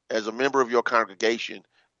 as a member of your congregation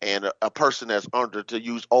and a person that's under, to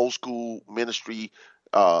use old school ministry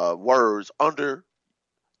words, under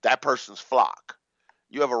that person's flock,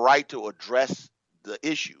 you have a right to address the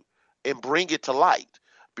issue and bring it to light,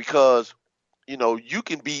 because, you know, you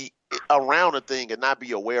can be around a thing and not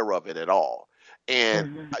be aware of it at all.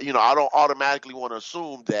 And, you know, I don't automatically want to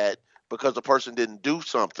assume that because the person didn't do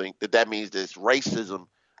something, that means there's racism,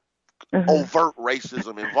 overt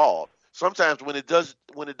racism involved. Sometimes when it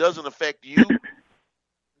doesn't affect you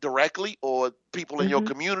directly or people in your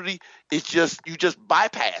community, it's just, you just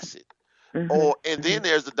bypass it. And then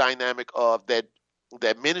there's the dynamic of that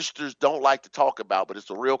ministers don't like to talk about, but it's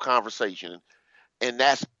a real conversation, and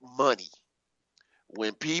that's money.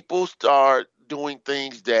 When people start doing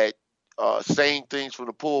things that, saying things from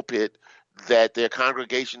the pulpit that their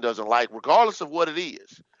congregation doesn't like, regardless of what it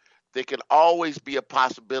is, there can always be a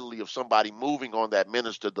possibility of somebody moving on that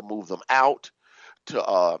minister to move them out,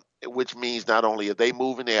 to which means not only are they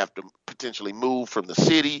moving, they have to potentially move from the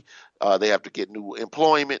city. They have to get new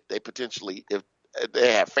employment. They potentially, if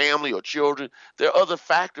they have family or children, there are other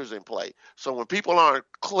factors in play. So when people aren't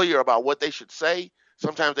clear about what they should say,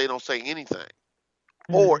 sometimes they don't say anything.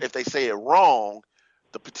 Or if they say it wrong,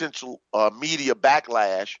 the potential media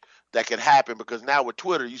backlash that can happen, because now with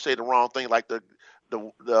Twitter, you say the wrong thing, like the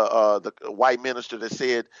white minister that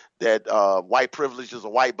said that white privilege is a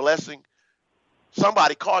white blessing.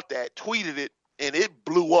 Somebody caught that, tweeted it, and it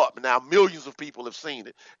blew up. Now millions of people have seen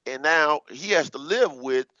it, and now he has to live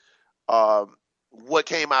with what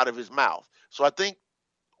came out of his mouth. So I think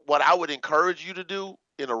what I would encourage you to do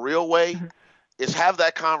in a real way is have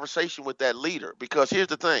that conversation with that leader, because here's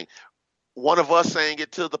the thing. One of us saying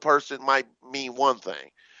it to the person might mean one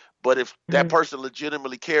thing, but if that person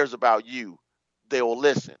legitimately cares about you, they will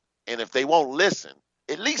listen. And if they won't listen,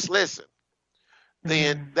 at least listen,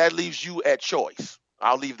 then that leaves you at choice.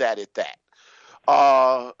 I'll leave that at that.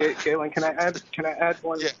 Galen, can I add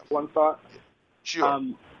one thought? Sure.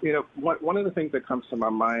 You know, one of the things that comes to my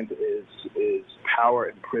mind is power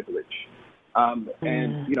and privilege.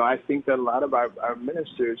 And, you know, I think that a lot of our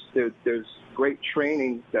ministers, there's great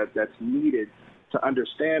training that's needed to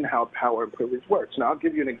understand how power and privilege works. Now, I'll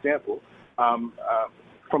give you an example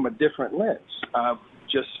from a different lens.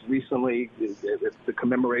 Just recently, the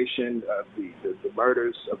commemoration of the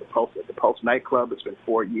murders of the Pulse nightclub. It's been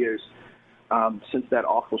 4 years since that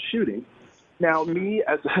awful shooting. Now, me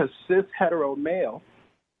as a cis hetero male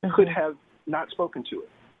could have not spoken to it,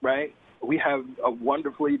 right? We have a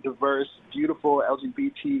wonderfully diverse, beautiful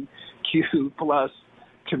LGBTQ plus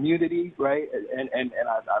community, right? And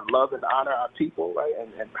I love and honor our people, right?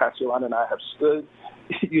 And Pastor Yolanda and I have stood,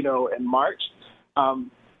 you know, and marched.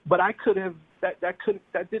 But I could have, that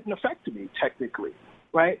didn't affect me technically,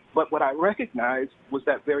 right? But what I recognized was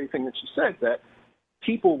that very thing that you said, that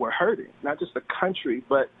people were hurting, not just the country,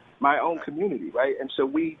 but my own community, right? And so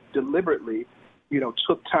we deliberately, you know,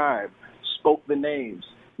 took time, spoke the names,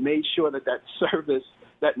 made sure that service,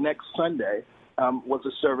 that next Sunday, was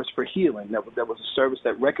a service for healing. That was a service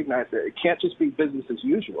that recognized that it can't just be business as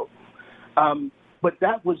usual. But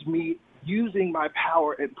that was me using my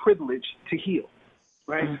power and privilege to heal,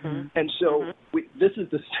 right? And so this is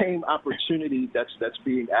the same opportunity that's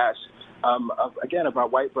being asked, of our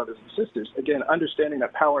white brothers and sisters. Again, understanding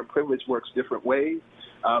that power and privilege works different ways,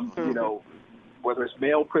 you know, whether it's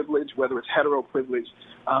male privilege, whether it's hetero privilege.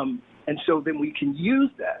 And so then we can use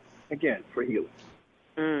that, again, for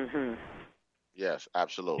healing. Yes,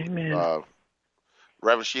 absolutely.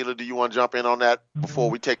 Reverend Sheila, do you want to jump in on that before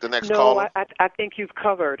we take the next No, caller? I think you've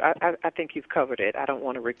covered. I think you've covered it. I don't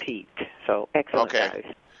want to repeat. So excellent, Okay.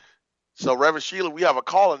 guys. So, Reverend Sheila, we have a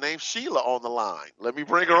caller named Sheila on the line. Let me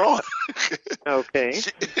bring her on. Okay.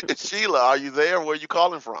 Sheila, are you there? Where are you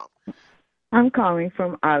calling from? I'm calling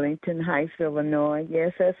from Arlington Heights, Illinois.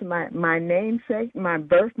 Yes, that's my namesake, my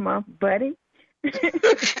birth month buddy,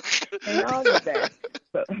 and all of that.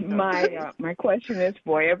 But my question is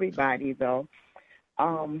for everybody, though.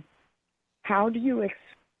 How do you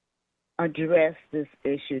address this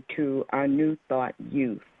issue to our New Thought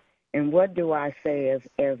youth? And what do I say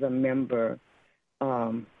as a member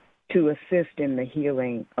to assist in the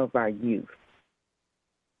healing of our youth?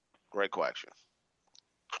 Great question.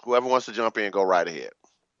 Whoever wants to jump in, go right ahead.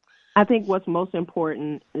 I think what's most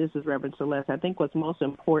important, this is Reverend Celeste, I think what's most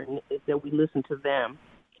important is that we listen to them,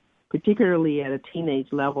 particularly at a teenage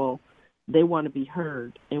level. They want to be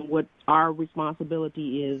heard. And what our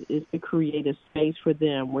responsibility is to create a space for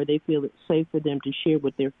them where they feel it's safe for them to share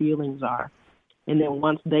what their feelings are. And then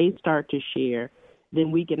once they start to share, then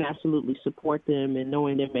we can absolutely support them in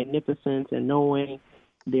knowing their magnificence and knowing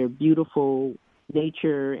their beautiful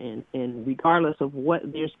nature, and regardless of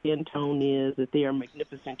what their skin tone is, that they are a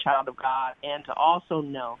magnificent child of God, and to also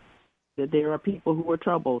know that there are people who are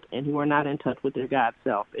troubled and who are not in touch with their God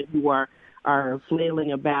self and who are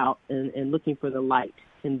flailing about and looking for the light,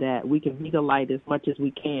 and that we can be the light as much as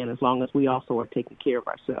we can as long as we also are taking care of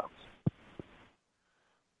ourselves.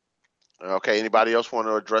 Okay, anybody else want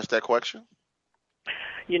to address that question?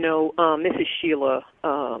 This is Sheila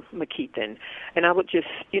McKeithen, and I would just,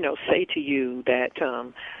 say to you that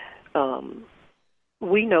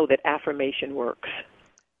we know that affirmation works,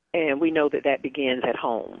 and we know that that begins at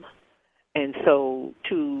home. And so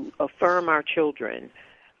to affirm our children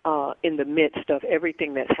in the midst of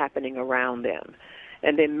everything that's happening around them,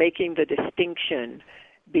 and then making the distinction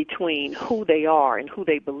between who they are and who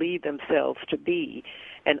they believe themselves to be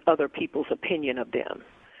and other people's opinion of them.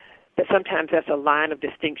 That sometimes that's a line of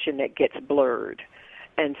distinction that gets blurred.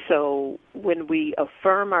 And so when we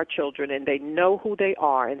affirm our children and they know who they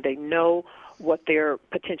are and they know what their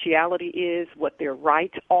potentiality is, what their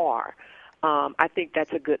rights are, I think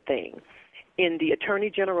that's a good thing. In the Attorney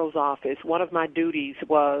General's office, one of my duties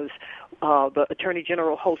was the Attorney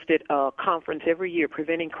General hosted a conference every year,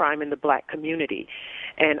 Preventing Crime in the Black Community,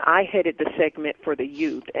 and I headed the segment for the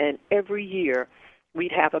youth. And every year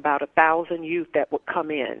we'd have about 1,000 youth that would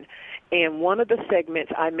come in. And one of the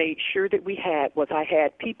segments I made sure that we had was I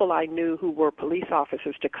had people I knew who were police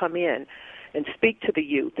officers to come in and speak to the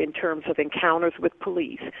youth in terms of encounters with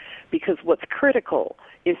police, because what's critical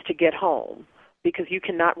is to get home, because you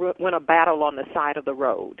cannot win a battle on the side of the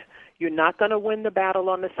road. You're not going to win the battle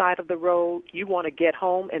on the side of the road. You want to get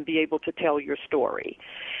home and be able to tell your story.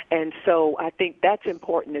 And so I think that's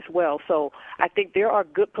important as well. So I think there are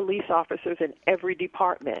good police officers in every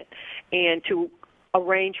department. And to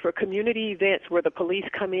arrange for community events where the police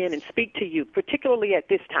come in and speak to you, particularly at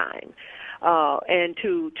this time, and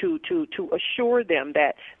to assure them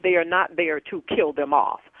that they are not there to kill them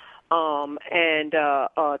off. And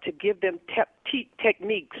to give them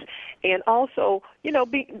techniques, and also,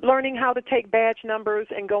 learning how to take badge numbers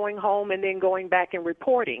and going home and then going back and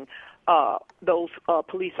reporting those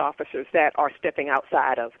police officers that are stepping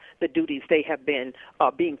outside of the duties they have been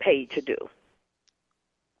being paid to do.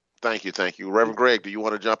 Thank you. Reverend Greg, do you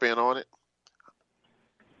want to jump in on it?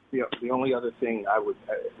 Yeah, the only other thing I would,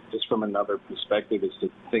 just from another perspective, is to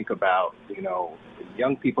think about,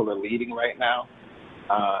 young people are leading right now.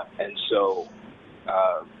 And so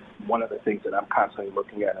one of the things that I'm constantly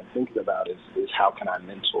looking at and thinking about is how can I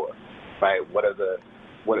mentor, right? What is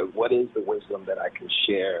the wisdom that I can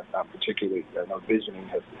share, particularly, visioning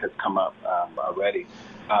has come up already,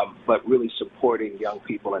 but really supporting young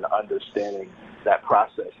people and understanding that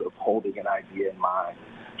process of holding an idea in mind,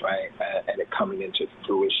 right, and it coming into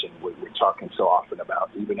fruition. We're talking so often about,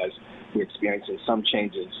 even as we're experiencing some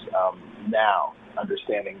changes now,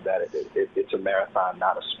 understanding that it's a marathon,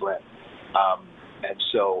 not a sprint. And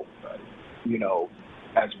so,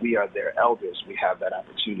 as we are their elders, we have that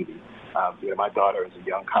opportunity. My daughter is a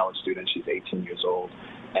young college student. She's 18 years old.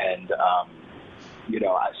 And,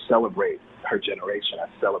 I celebrate her generation. I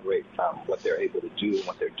celebrate what they're able to do and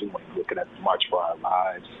what they're doing, looking at March for Our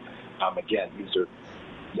Lives. Again, these are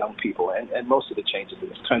young people. And most of the changes in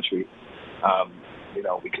this country,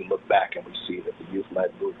 we can look back and we see that the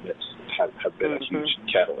youth-led movements have been a huge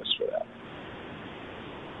catalyst for that.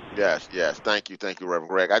 Yes. Thank you, Reverend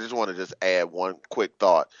Greg. I just want to just add one quick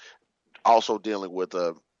thought. Also dealing with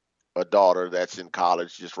a daughter that's in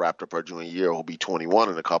college, just wrapped up her junior year, will be 21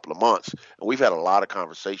 in a couple of months. And we've had a lot of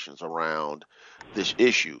conversations around this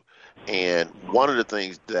issue. And one of the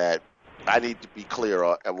things that I need to be clear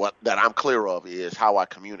of, that I'm clear of, is how I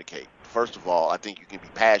communicate. First of all, I think you can be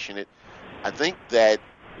passionate. I think that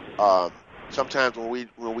sometimes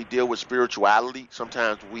when we deal with spirituality,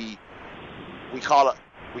 sometimes we call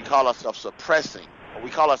ourselves suppressing, or we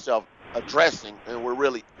call ourselves addressing, and we're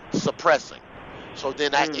really suppressing. So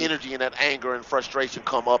then that energy and that anger and frustration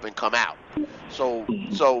come up and come out. So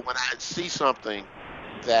when I see something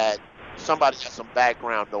that somebody has some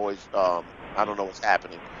background noise, I don't know what's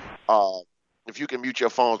happening. If you can mute your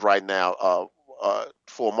phones right now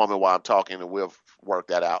for a moment while I'm talking, and we'll work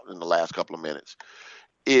that out in the last couple of minutes,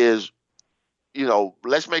 is,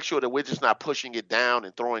 let's make sure that we're just not pushing it down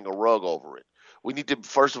and throwing a rug over it. We need to,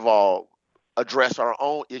 first of all, address our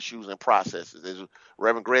own issues and processes. As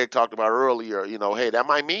Reverend Greg talked about earlier, hey, that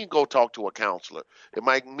might mean go talk to a counselor. It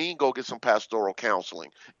might mean go get some pastoral counseling.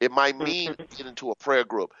 It might mean get into a prayer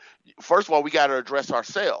group. First of all, we got to address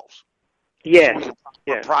ourselves. Yes. So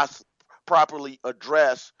we can properly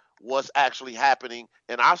address what's actually happening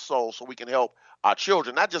in our soul, so we can help our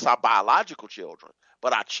children, not just our biological children,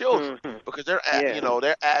 but our children, because they're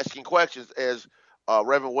asking questions. As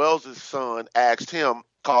Reverend Wells' son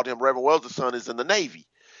called him Reverend Wells' son, is in the Navy,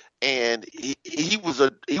 and he was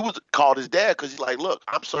called his dad because he's like, look,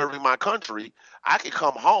 I'm serving my country. I could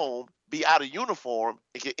come home, be out of uniform,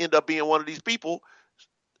 and could end up being one of these people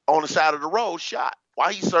on the side of the road shot while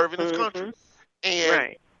he's serving his country.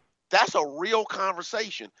 And that's a real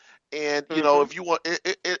conversation. And if you want,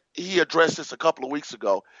 he addressed this a couple of weeks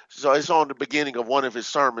ago. So it's on the beginning of one of his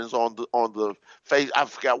sermons on the face. I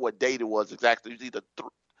forgot what date it was exactly. It was either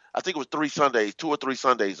I think it was 2 or 3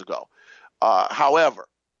 Sundays ago. However,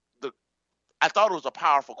 I thought it was a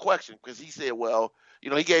powerful question, because he said, well,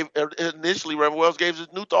 he gave initially, Reverend Wells gave his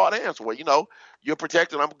New Thought answer. Well, you're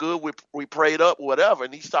protected. I'm good. We prayed up, whatever.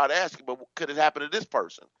 And he started asking, but could it happen to this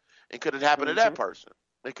person? And could it happen to that person?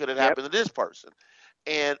 And could it happen to this person?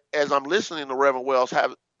 And as I'm listening to Reverend Wells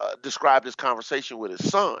have described this conversation with his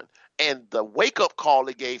son and the wake-up call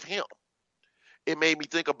it gave him, it made me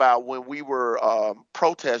think about when we were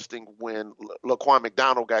protesting when Laquan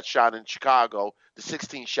McDonald got shot in Chicago, the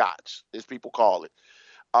 16 shots, as people call it.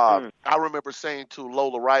 I remember saying to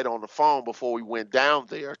Lola Wright on the phone before we went down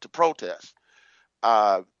there to protest,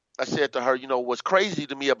 I said to her, what's crazy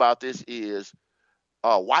to me about this is,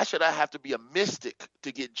 why should I have to be a mystic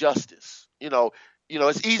to get justice?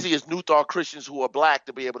 It's easy as New Thought Christians who are black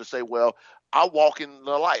to be able to say, well, I walk in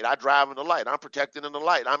the light. I drive in the light. I'm protected in the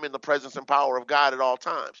light. I'm in the presence and power of God at all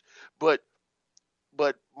times. But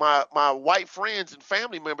my white friends and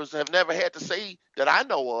family members have never had to say that I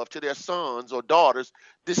know of to their sons or daughters,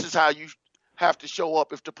 this is how you have to show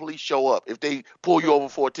up if the police show up, if they pull you over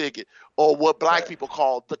for a ticket, or what black people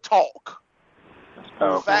call the talk.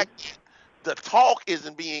 The fact the talk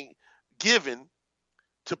isn't being given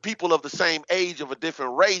to people of the same age of a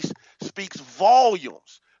different race speaks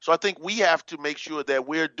volumes. So I think we have to make sure that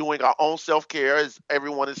we're doing our own self-care, as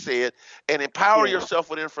everyone has said, and empower yourself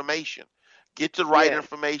with information. Get the right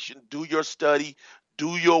information, do your study,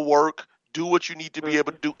 do your work, do what you need to be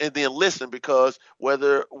able to do, and then listen, because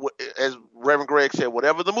whether, as Reverend Greg said,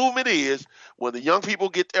 whatever the movement is, when the young people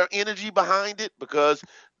get their energy behind it, because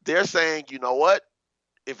they're saying, you know what,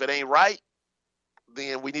 if it ain't right,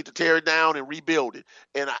 then we need to tear it down and rebuild it.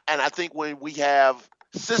 And I think when we have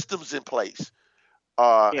systems in place,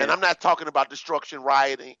 and I'm not talking about destruction,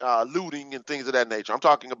 rioting, looting, and things of that nature. I'm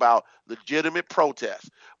talking about legitimate protests.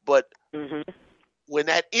 But when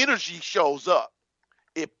that energy shows up,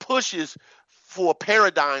 it pushes for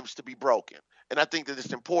paradigms to be broken. And I think that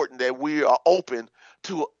it's important that we are open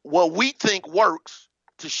to what we think works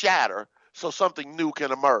to shatter so something new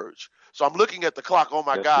can emerge. So I'm looking at the clock. Oh,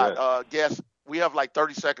 my God. Guess we have like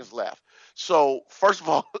 30 seconds left. So first of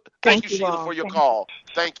all, thank you, Sheila, for your call.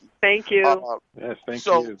 Thank you. Thank you. Yes, thank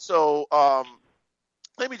you. So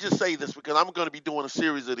let me just say this, because I'm going to be doing a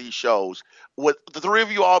series of these shows. Would the three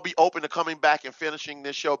of you all be open to coming back and finishing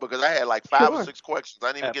this show? Because I had like 5 or 6 questions.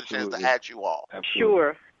 I didn't even get a chance to ask you all.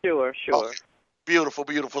 Sure. Okay. Beautiful.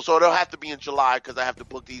 So they'll have to be in July, because I have to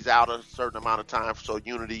book these out a certain amount of time so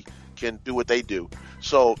Unity can do what they do.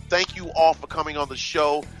 So thank you all for coming on the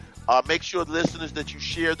show. Make sure, listeners, that you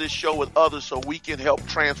share this show with others so we can help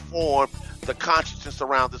transform the consciousness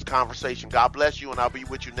around this conversation. God bless you, and I'll be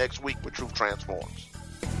with you next week with Truth Transforms.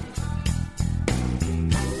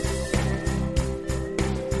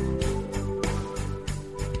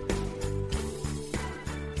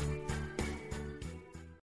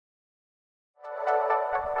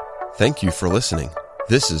 Thank you for listening.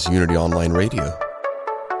 This is Unity Online Radio,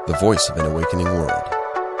 the voice of an awakening world.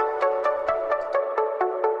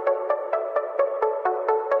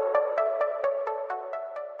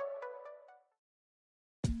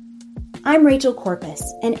 I'm Rachel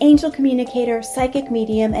Corpus, an angel communicator, psychic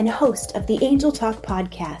medium, and host of the Angel Talk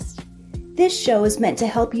podcast. This show is meant to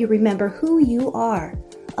help you remember who you are,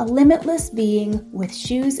 a limitless being with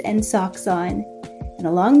shoes and socks on. And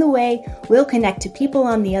along the way, we'll connect to people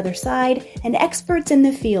on the other side and experts in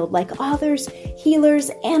the field like authors,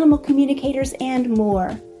 healers, animal communicators, and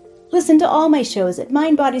more. Listen to all my shows at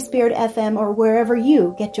Mind, Body, Spirit FM or wherever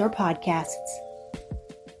you get your podcasts.